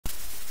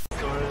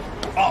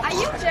Are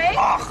you Jake?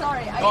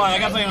 Sorry. Hold on, I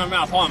got something in my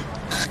mouth. Hold on.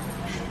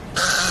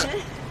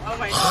 Oh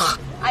my god.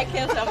 I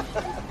killed him.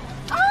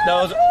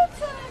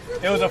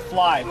 It was a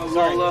fly.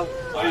 Sorry. Lola,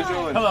 how you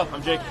doing? Hello,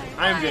 I'm Jake.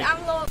 I am Jake.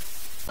 I'm Lola.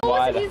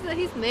 What's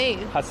his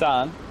name?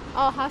 Hassan.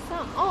 Oh,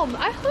 Hassan. Oh,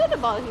 I heard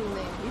about his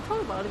name. You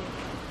told about him.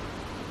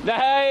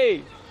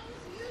 Hey!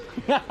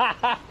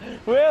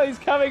 Will, he's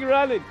coming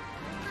running.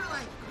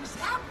 Was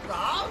that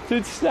Rob?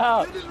 Dude,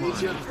 stop. Good to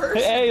meet you in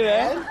person, Hey,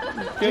 man.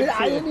 Dude,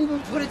 I didn't even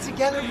put it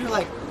together. You're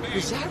like,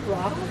 was that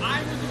Rob?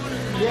 Let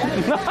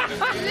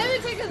me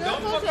take a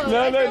photo.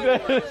 No.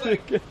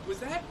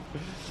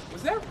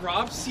 Was that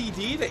Rob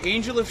CD, the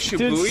Angel of Shibuya?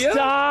 Dude,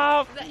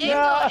 stop. The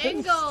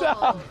Angel.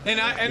 Stop. And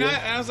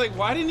I was like,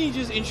 why didn't he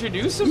just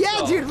introduce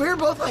himself? Yeah, dude, we were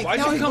both like, why'd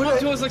you come up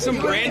to us like some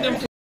random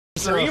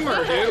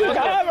streamer, dude?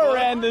 I'm a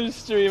random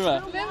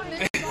streamer.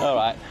 All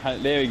right,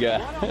 there we go.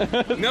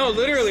 No,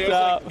 literally,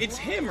 I was like, it's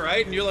him,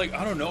 right? And you're like,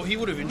 I don't know, he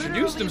would have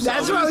introduced himself.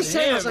 That's what I was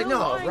saying. I was like,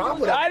 no, Rob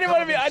would have. I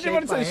didn't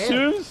want to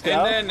assume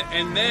stuff.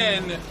 And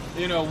then,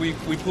 you know, we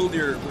pulled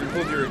your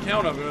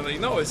account up and we're like,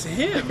 no, it's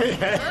him.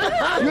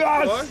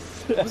 Yes.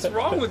 What's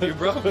wrong with you,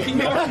 bro? Be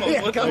normal.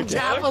 Yeah, come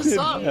tap us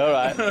up. All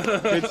right,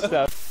 good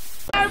stuff.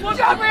 Oh,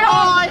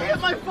 I hit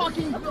my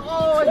fucking.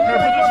 Oh,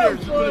 yeah.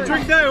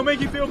 Drink that, it'll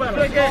make you feel better.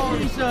 Oh,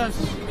 Jesus.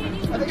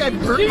 I think I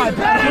burnt my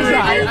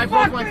back. I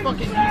broke my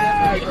fucking knee.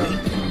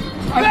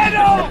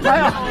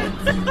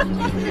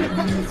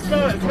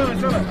 Smell it.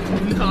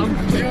 Numb.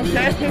 Are you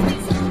okay?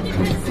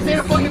 Is he a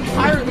fucking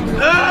pirate?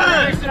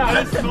 I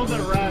just smelled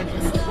that rag.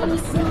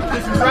 This is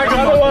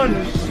another one.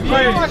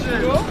 Wait,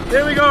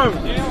 here we go.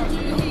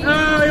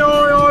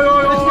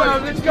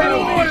 Let's go.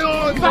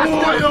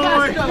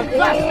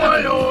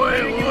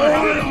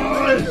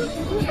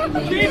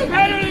 Keep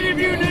pedaling if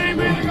you need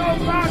me to go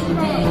faster.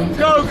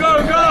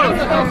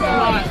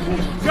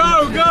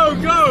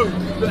 Go.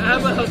 The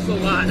Emma helps a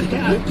lot.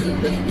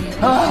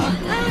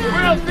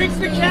 Will, fix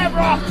the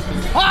camera.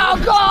 Oh,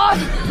 God!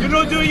 You're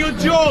not doing your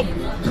job.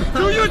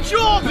 Do your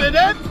job, man.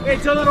 Hey,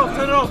 turn it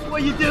off.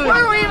 What are you doing?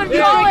 Where are we even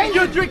going?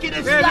 You're drinking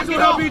and Yeah, this slacking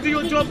will off. help you do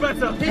your job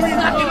better. He's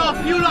slacking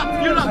off. You look.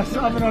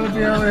 I'm another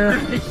beer over here.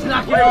 He's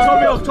slacking Wait,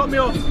 off. top me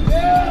off.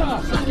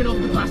 Slacking off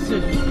the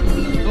bastard.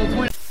 No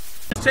point.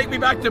 Take me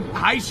back to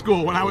high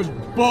school when I was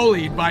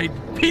bullied by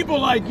people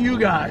like you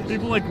guys.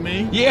 People like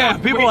me? Yeah,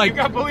 people like... You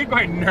got bullied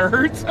by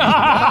nerds?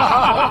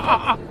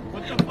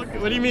 What the fuck?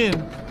 What do you mean?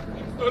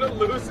 What a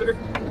loser.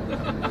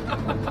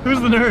 Who's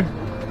the nerd?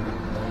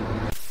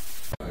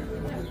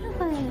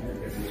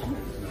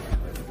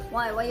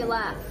 Why you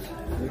laugh?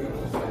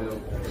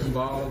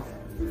 Balls.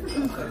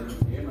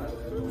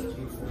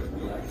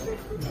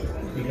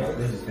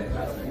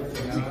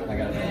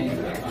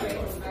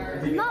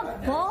 I'm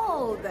not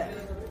bald.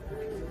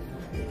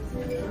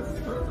 Look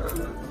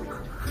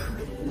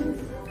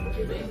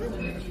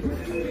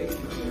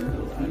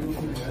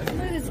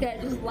at this guy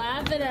just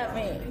laughing at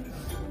me.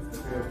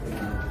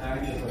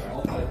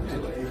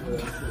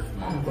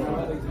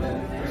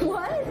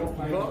 What?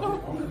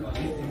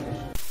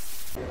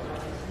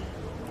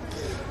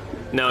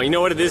 No, you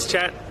know what it is,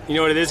 chat? You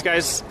know what it is,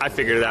 guys? I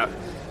figured it out.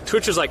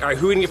 Twitch was like, all right,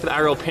 who we can get for the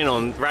IRL panel?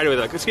 And right away,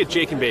 they're like, let's get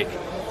JakenBack.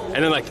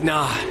 And they're like,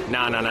 nah,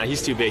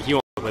 he's too big. He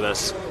won't work with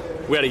us.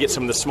 We got to get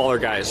some of the smaller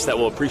guys that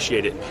will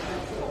appreciate it.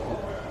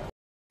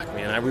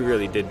 Man, we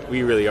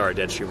really are a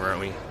dead streamer,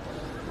 aren't we?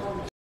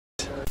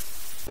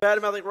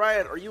 Bad mouthing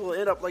Riot, or you will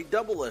end up like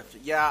Doublelift.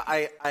 Yeah,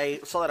 I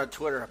saw that on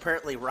Twitter.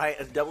 Apparently, Riot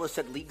and Doublelift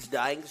said League's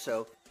dying,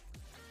 so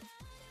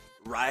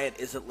Riot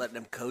isn't letting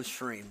them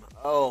co-stream.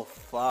 Oh,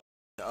 fuck.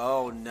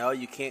 Oh, no,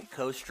 you can't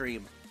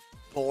co-stream.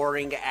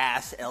 Boring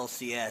ass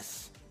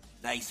LCS.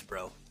 Nice,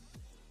 bro.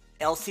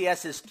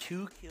 LCS is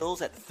 2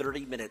 kills at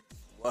 30 minutes.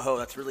 Whoa,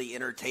 that's really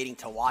entertaining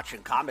to watch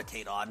and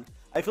commentate on.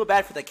 I feel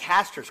bad for the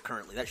casters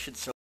currently. That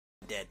shit's so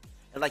dead.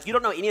 And, like, you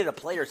don't know any of the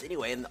players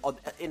anyway, and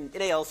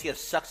NALCS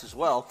sucks as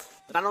well.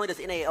 But not only does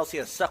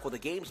NALCS suck, well, the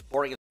game's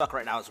boring as fuck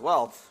right now as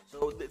well.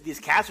 So these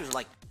casters are,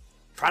 like,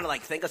 trying to,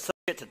 like, think of some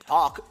shit to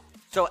talk.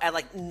 So at,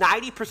 like,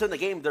 90% of the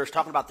game, they're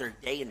talking about their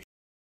day and shit.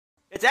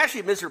 It's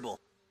actually miserable.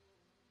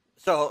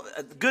 So,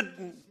 good,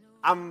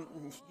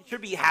 you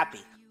should be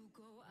happy.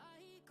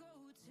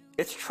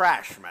 It's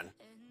trash, man.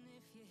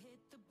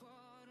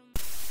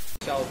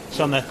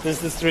 Jeanette is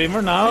the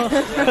streamer now?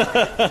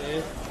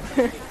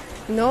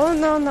 No. Oh,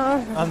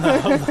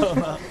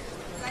 no.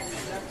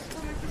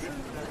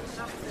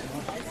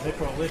 They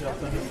probably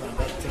don't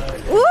understand that.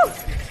 Ooh!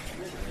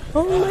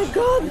 Oh my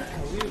god!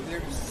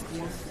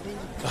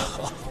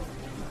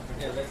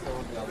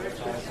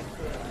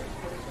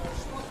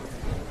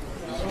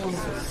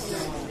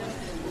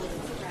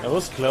 That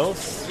was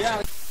close.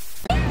 Yeah.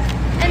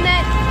 And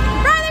then,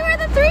 brother, we're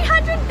the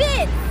 300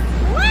 bits!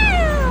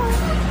 Wow!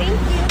 Thank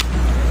you.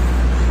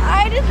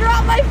 I just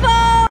dropped my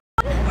phone!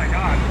 Oh my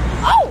god.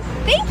 Oh!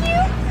 Thank you!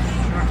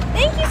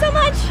 Thank you so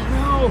much!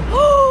 No!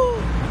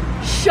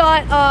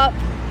 Shut up!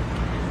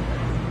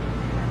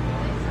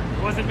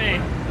 It wasn't me.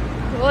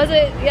 Was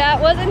it? Yeah,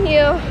 it wasn't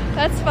you.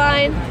 That's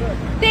fine.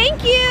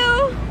 Thank you!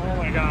 Oh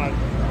my god.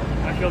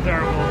 I feel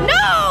terrible.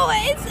 No!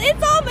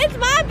 It's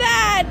my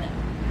bad!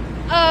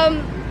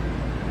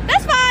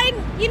 That's fine.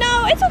 You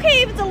know, it's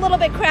okay if it's a little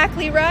bit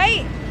crackly,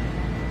 right?